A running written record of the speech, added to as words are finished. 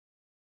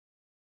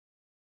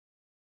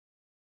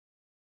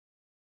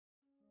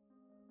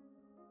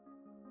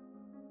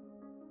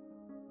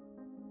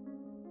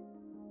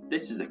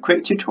This is a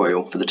quick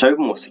tutorial for the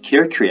Tokenwall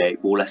Secura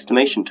Create wall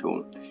estimation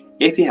tool.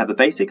 If you have a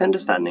basic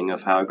understanding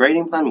of how a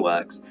grading plan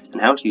works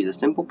and how to use a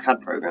simple CAD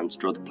program to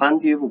draw the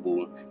plan view of a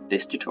wall,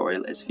 this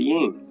tutorial is for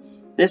you.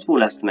 This wall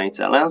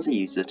estimator allows the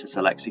user to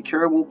select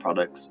Secura wall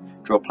products,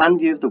 draw a plan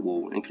view of the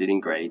wall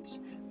including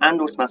grades,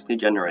 and automatically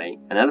generate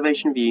an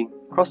elevation view,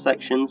 cross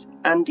sections,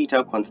 and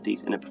detailed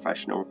quantities in a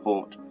professional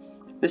report.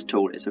 This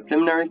tool is for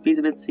preliminary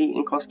feasibility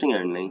and costing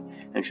only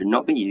and should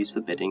not be used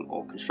for bidding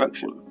or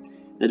construction.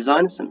 The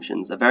design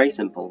assumptions are very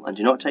simple and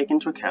do not take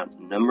into account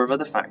a number of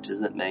other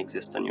factors that may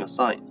exist on your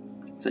site,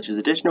 such as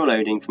additional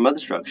loading from other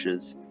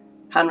structures,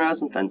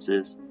 handrails and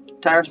fences,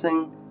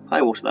 terracing,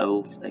 high water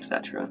levels,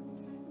 etc.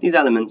 These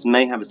elements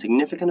may have a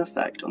significant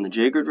effect on the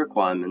geogrid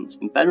requirements,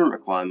 embedment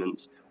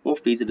requirements, or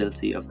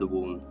feasibility of the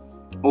wall.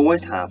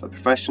 Always have a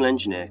professional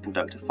engineer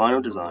conduct a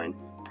final design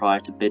prior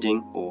to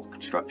bidding or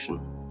construction.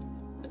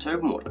 At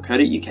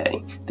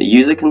tokenwall.co.uk, the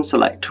user can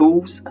select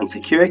Tools and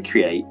Secura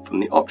Create from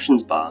the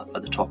options bar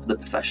at the top of the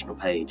professional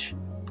page.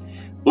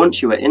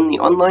 Once you are in the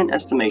online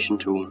estimation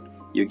tool,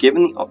 you are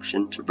given the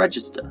option to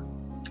register.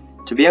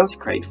 To be able to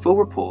create full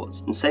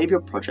reports and save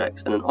your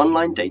projects in an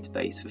online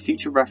database for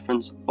future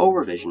reference or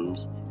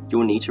revisions, you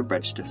will need to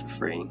register for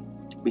free.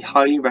 We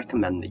highly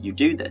recommend that you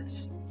do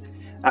this.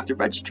 After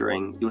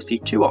registering, you will see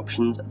two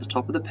options at the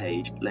top of the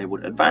page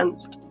labelled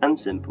Advanced and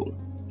Simple.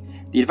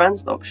 The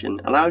Advanced option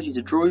allows you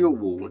to draw your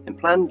wall in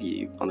plan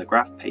view on the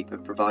graph paper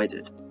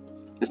provided.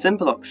 The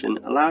Simple option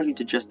allows you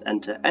to just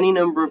enter any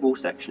number of wall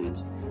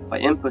sections by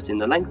inputting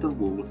the length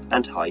of wall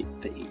and height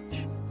for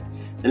each.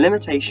 The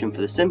limitation for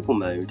the Simple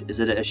mode is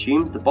that it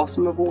assumes the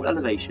bottom of wall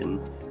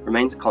elevation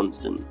remains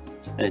constant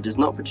and it does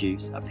not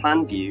produce a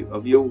plan view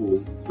of your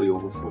wall for your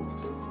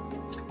report.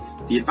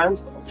 The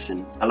Advanced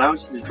option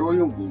allows you to draw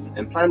your wall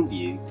in plan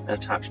view and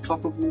attach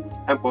top of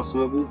wall and bottom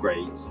of wall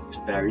grades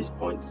to various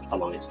points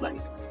along its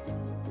length.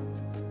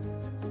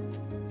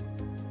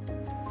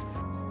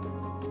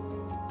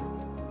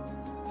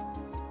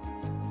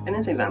 In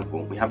this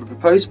example, we have a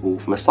proposed wall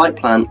from a site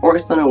plan or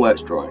external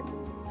works drawing.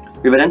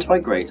 We've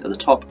identified grades at the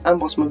top and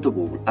bottom of the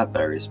wall at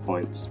various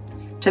points.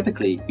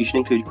 Typically, you should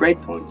include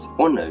grade points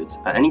or nodes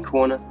at any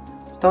corner,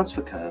 stance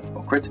for curve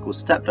or critical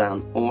step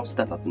down or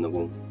step up in the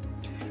wall.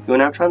 We will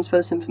now transfer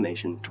this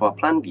information to our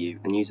plan view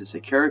and use the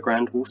Secura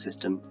ground wall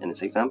system in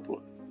this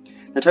example.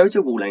 The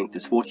total wall length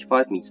is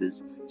 45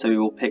 metres, so we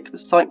will pick the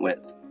site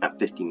width at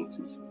 50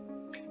 metres.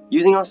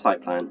 Using our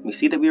site plan, we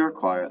see that we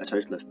require a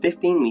total of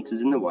 15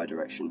 metres in the Y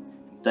direction,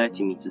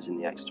 30 metres in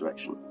the X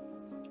direction.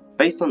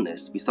 Based on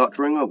this, we start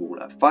drawing our wall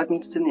at 5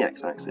 metres in the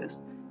X axis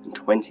and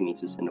 20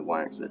 metres in the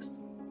Y axis.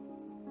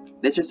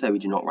 This is so we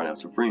do not run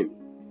out of room.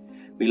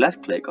 We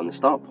left click on the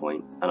start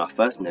point and our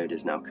first node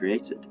is now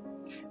created.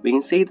 We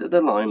can see that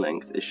the line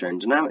length is shown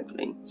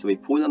dynamically, so we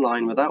pull the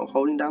line without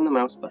holding down the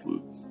mouse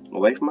button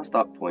away from our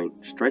start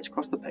point straight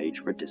across the page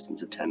for a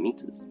distance of 10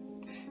 metres.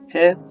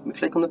 Here, we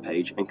click on the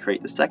page and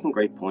create the second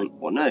grade point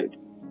or node.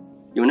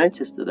 You will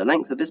notice that the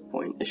length of this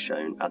point is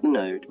shown at the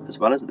node as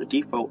well as at the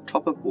default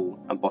top of wall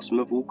and bottom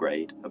of wall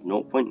grade of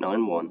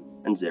 0.91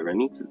 and 0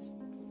 metres.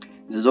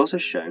 This is also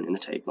shown in the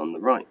table on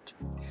the right.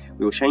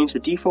 We will change the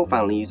default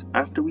values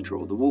after we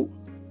draw the wall.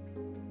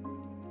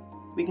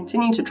 We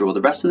continue to draw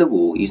the rest of the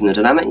wall using the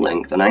dynamic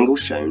length and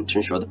angles shown to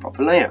ensure the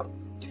proper layout.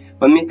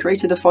 When we have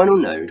created the final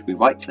node, we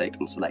right click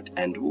and select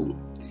End Wall.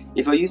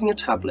 If you are using a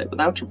tablet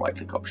without a right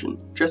click option,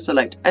 just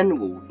select End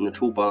Wall in the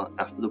toolbar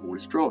after the wall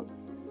is drawn.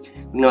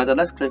 We can either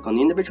left click on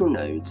the individual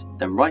nodes,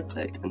 then right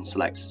click and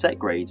select Set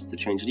Grades to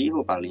change the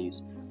default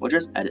values or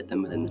just edit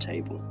them within the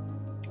table.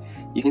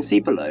 You can see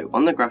below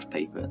on the graph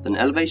paper that an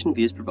elevation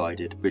view is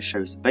provided which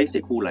shows the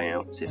basic wall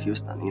layout as if you were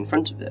standing in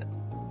front of it.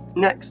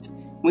 Next,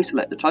 we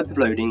select the type of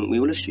loading we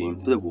will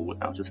assume for the wall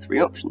out of 3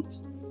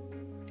 options.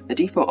 The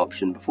default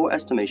option before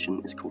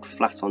estimation is called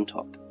Flat on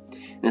Top,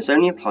 and this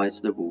only applies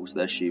to the walls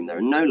that assume there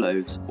are no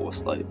loads or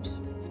slopes.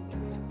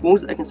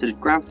 Walls that are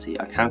considered gravity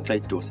are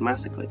calculated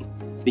automatically.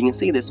 We can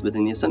see this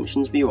within the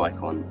Assumptions view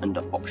icon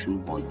under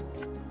Option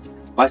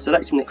 1. By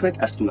selecting the Quick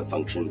Estimate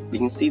function, we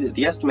can see that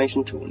the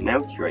estimation tool now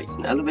curates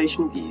an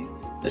elevation view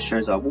that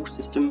shows our wall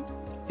system,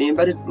 the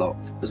embedded block,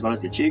 as well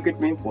as the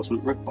geogrid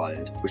reinforcement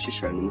required, which is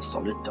shown in the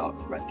solid dark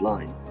red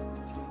line.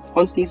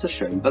 Quantities are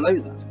shown below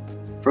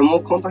that. For a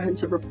more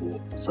comprehensive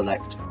report,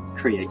 select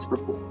Create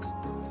Report.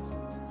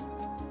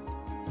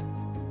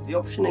 The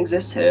option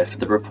exists here for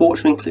the report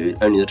to include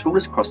only the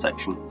tallest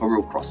cross-section or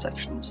all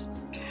cross-sections.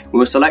 We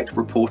will select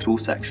Report All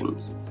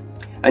Sections.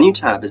 A new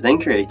tab is then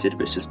created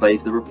which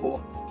displays the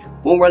report.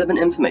 All relevant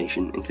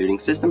information including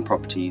system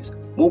properties,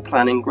 wall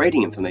planning,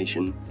 grading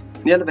information,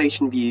 the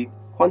elevation view,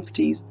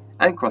 quantities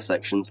and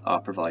cross-sections are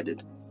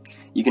provided.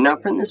 You can now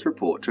print this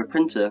report to a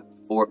printer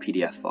or a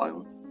PDF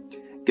file.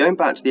 Going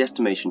back to the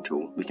estimation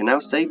tool, we can now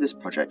save this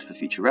project for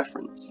future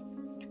reference.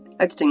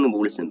 Editing the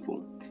wall is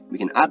simple. We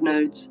can add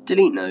nodes,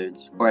 delete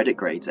nodes, or edit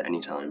grades at any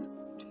time.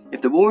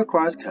 If the wall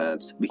requires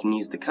curves, we can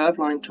use the Curve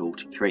Line tool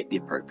to create the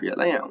appropriate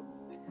layout.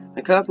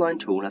 The Curve Line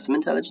tool has some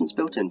intelligence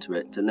built into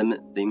it to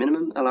limit the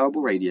minimum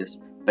allowable radius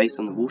based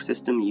on the wall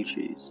system you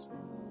choose.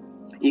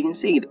 You can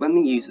see that when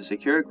we use the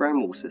Secura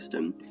ground wall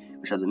system,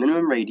 which has a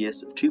minimum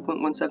radius of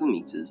 2.17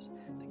 meters,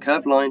 the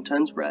curved line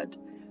turns red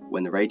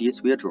when the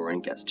radius we are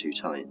drawing gets too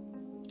tight.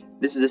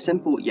 This is a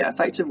simple yet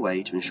effective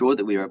way to ensure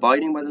that we are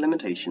abiding by the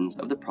limitations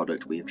of the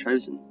product we have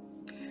chosen.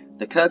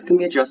 The curve can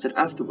be adjusted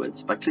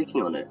afterwards by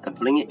clicking on it and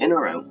pulling it in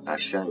or out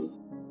as shown.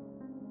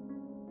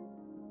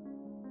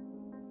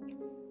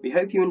 We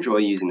hope you enjoy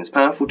using this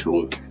powerful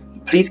tool.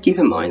 Please keep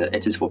in mind that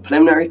it is for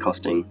preliminary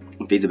costing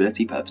and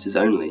feasibility purposes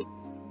only.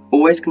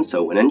 Always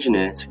consult an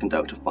engineer to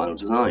conduct a final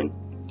design.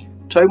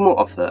 Tobin will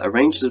offer a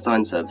range of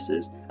design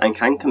services and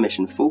can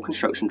commission full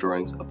construction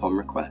drawings upon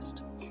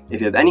request.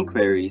 If you have any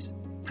queries,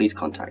 please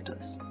contact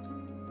us.